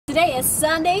Today is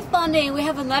Sunday fun day and we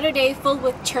have another day filled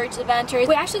with church adventures.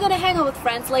 We're actually gonna hang out with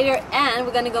friends later and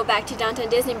we're gonna go back to downtown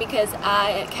Disney because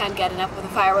I can't get enough of the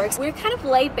fireworks. We're kind of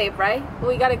late, babe, right? But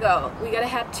we gotta go. We gotta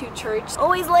head to church.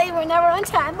 Always late, we're never on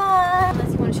time.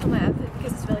 Unless you wanna show my outfit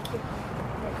because it's really cute.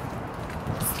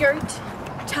 Skirt,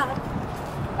 top.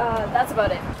 That's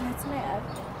about it. That's my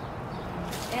outfit.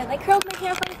 And I curled my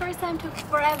hair for the first time, took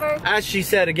forever. As she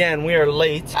said again, we are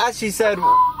late. As she said...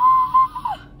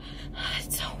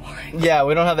 It's so warm. Yeah,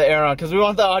 we don't have the air on because we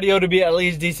want the audio to be at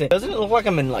least decent. Doesn't it look like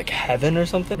I'm in like heaven or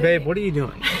something? Babe, what are you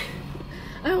doing?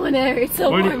 I want air, it's so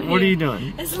warm. What are you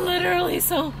doing? It's literally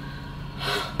so...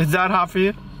 Is that hot for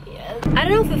you? Yeah. I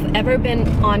don't know if I've ever been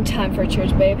on time for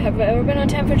church, babe. Have I ever been on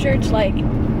time for church? Like,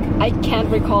 I can't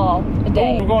recall a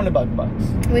day. We're going to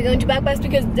Buns. We're going to Buns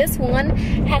because this one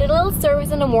had a little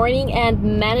service in the morning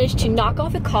and managed to knock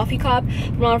off a coffee cup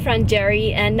from our friend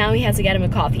Jerry, and now he has to get him a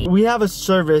coffee. We have a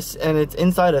service and it's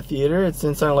inside a theater. It's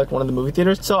inside like one of the movie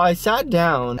theaters. So I sat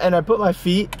down and I put my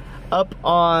feet up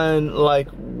on like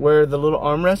where the little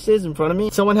armrest is in front of me.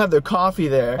 Someone had their coffee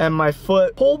there and my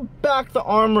foot pulled back the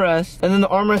armrest and then the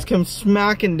armrest came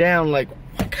smacking down like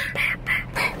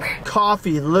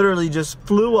coffee literally just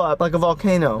flew up like a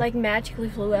volcano. Like magically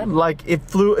flew up? Like it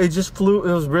just flew,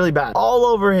 it was really bad. All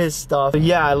over his stuff. But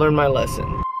yeah, I learned my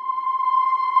lesson.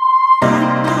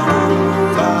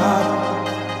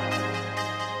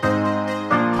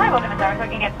 Hi, welcome to Tower. So I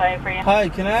can get started for you. Hi,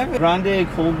 can I have a grande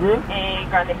cold brew? A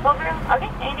grande cold brew. Okay,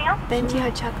 anything else? Venti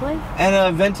hot chocolate? And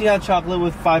a venti hot chocolate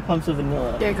with 5 pumps of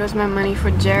vanilla. There goes my money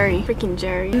for Jerry. Freaking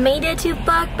Jerry. Made it to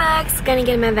Buns. Gonna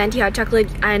get my venti hot chocolate.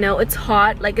 I know it's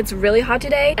hot, like it's really hot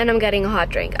today, and I'm getting a hot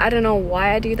drink. I don't know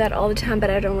why I do that all the time, but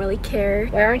I don't really care.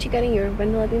 Why aren't you getting your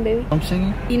vanilla bean, baby? I'm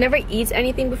singing. He never eats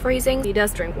anything before he sings. He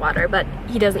does drink water, but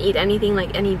he doesn't eat anything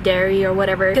like any dairy or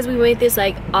whatever. Because we made this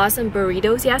like awesome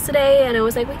burritos yesterday, and I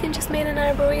was like, we can just make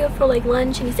another burrito for like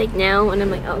lunch, and he's like, no, and I'm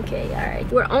like, okay, all right.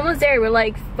 We're almost there. We're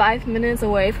like 5 minutes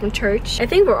away from church. I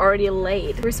think we're already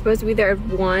late. We're supposed to be there at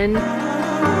 1.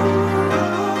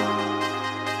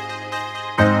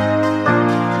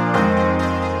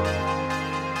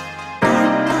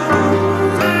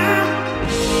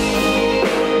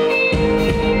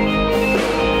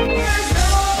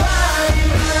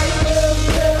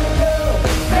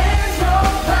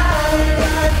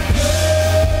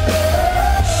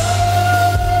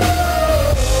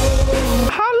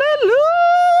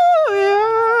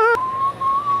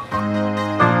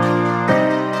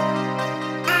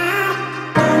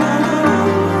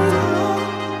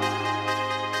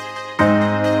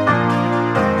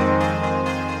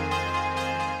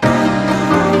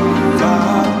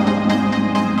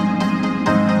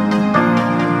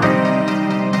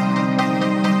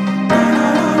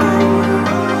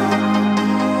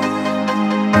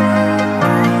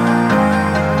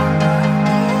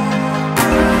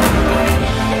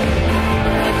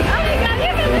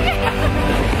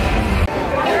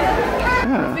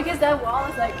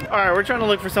 Alright, we're trying to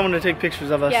look for someone to take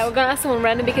pictures of us. Yeah, we're gonna ask someone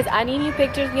random because I need new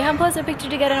pictures. We haven't posted a picture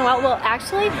together in a while. Well,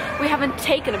 actually, we haven't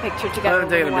taken a picture together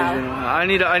in a while. I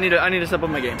need to step up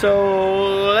my game.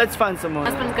 So let's find someone.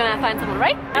 Husband's gonna find someone,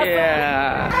 right?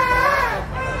 Yeah.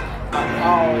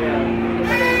 Oh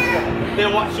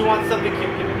yeah. She wants something cute.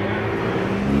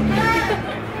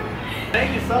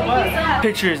 Thank you so much.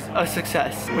 Pictures a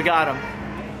success. We got them.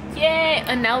 Yay!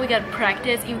 And now we gotta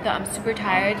practice, even though I'm super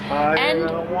tired and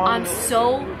I'm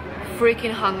so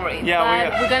freaking hungry. Yeah,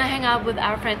 but we're gonna hang out with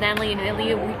our friend Natalie and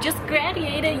Ilya. We just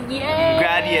graduated, yay!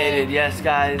 Graduated, yes,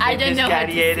 guys. I don't know.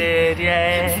 Graduated,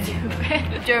 yay!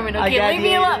 Stupid German. Okay, leave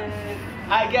me alone.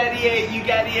 I graduate, you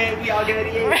graduate, we all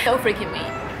graduate. So freaking me.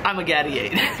 I'm a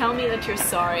graduate. Tell me that you're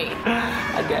sorry.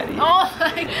 I graduate. Oh,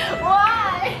 like,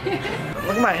 why?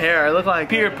 Look at my hair. I look like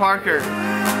Peter Parker.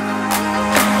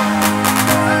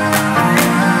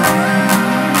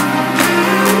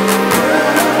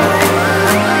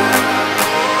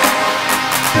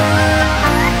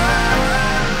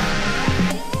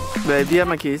 Babe, do you have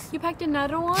my keys? You packed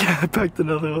another one? Yeah, I packed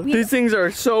another one. These things are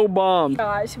so bomb.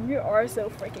 Gosh, we are so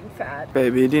freaking fat.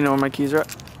 Baby, do you know where my keys are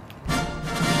at?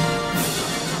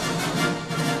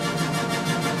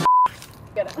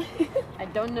 I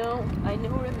don't know. I know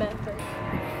remember.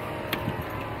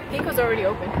 I think it was already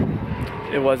open.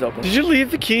 It was open. Did you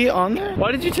leave the key on there?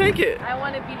 Why did you take it? I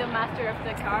want to be the master of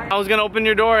the car. I was gonna open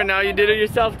your door and now you did it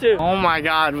yourself too. Oh my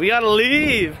god, we gotta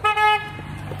leave.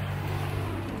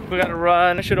 We gotta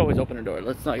run. I should always open the door.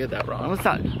 Let's not get that wrong. Let's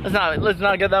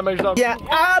not get that mixed up. Yeah,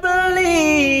 I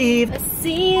believe. I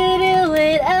see you do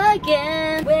it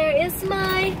again. Where is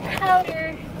my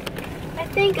powder? I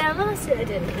think I lost it. I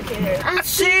didn't. I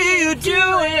see you do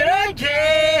it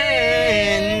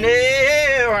again.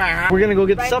 We're gonna go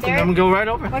get the Right stuff there? and then we go right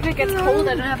over. What if it gets cold?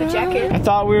 I don't have a jacket. I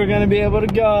thought we were gonna be able to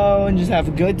go and just have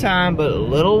a good time, but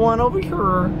little one over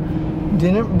here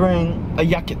didn't bring a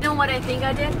jacket. You know what I think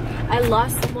I did? I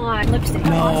lost my lipstick.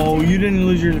 No, you didn't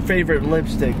lose your favorite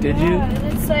lipstick, did you? Yeah,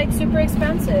 and it's like super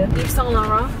expensive. Yves Saint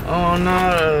Laurent. Oh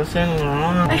no, Saint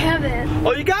Laurent. I have it.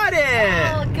 Oh, you got it!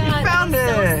 Oh god, You found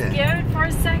I was it! so scared for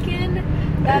a second.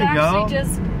 That There you actually go.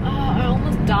 just, I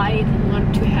almost died and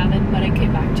wanted to have it, but I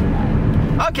came back to life.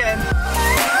 Okay.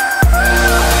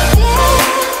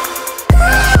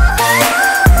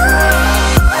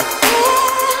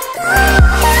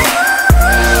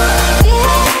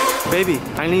 Baby,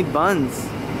 I need buns.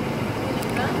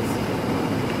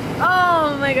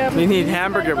 Oh my god. We need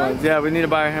hamburger buns. Yeah, we need to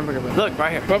buy our hamburger buns. Look,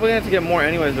 right here. Probably gonna have to get more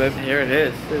anyways, babe. Here it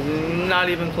is. It's not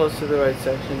even close to the right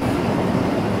section.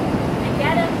 I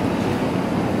get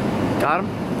him. Got him?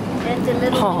 And the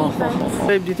little mini buns.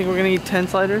 Babe, do you think we're gonna eat 10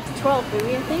 sliders? 12,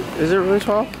 baby, I think. Is it really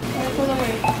 12? Hold on,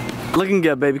 wait. Looking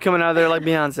good, baby. Coming out of there like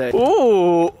Beyonce.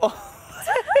 Ooh.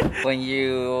 When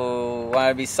you want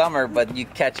to be summer, but you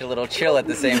catch a little chill at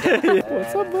the same time.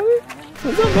 What's up, buddy?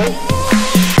 What's up,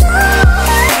 buddy?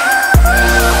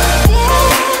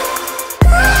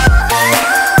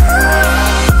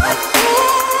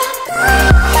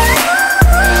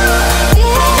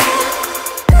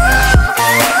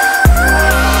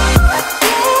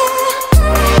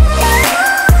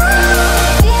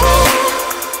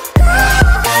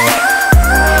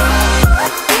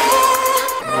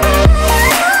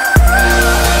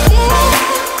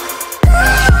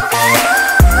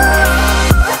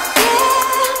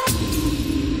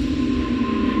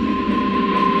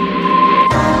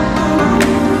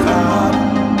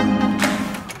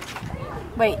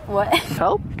 Wait, what?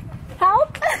 Help?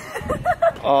 Help!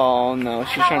 Oh no,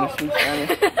 she's trying to speak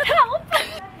Spanish. Help!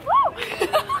 Woo!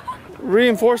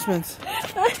 Reinforcements.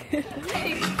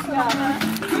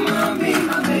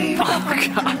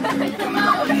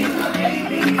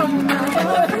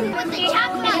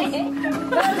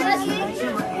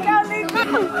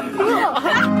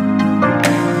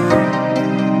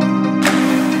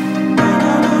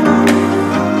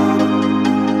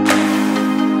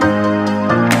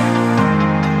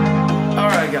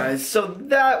 Guys, so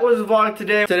that was the vlog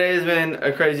today. Today has been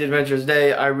a crazy adventurous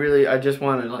day. I just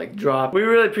want to like drop. We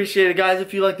really appreciate it, guys.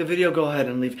 If you like the video, go ahead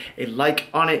and leave a like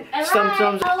on it.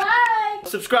 Thumbs up.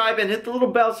 Subscribe and hit the little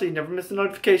bell so you never miss a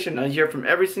notification. I hear from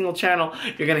every single channel.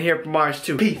 You're gonna hear from ours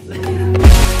too. Peace.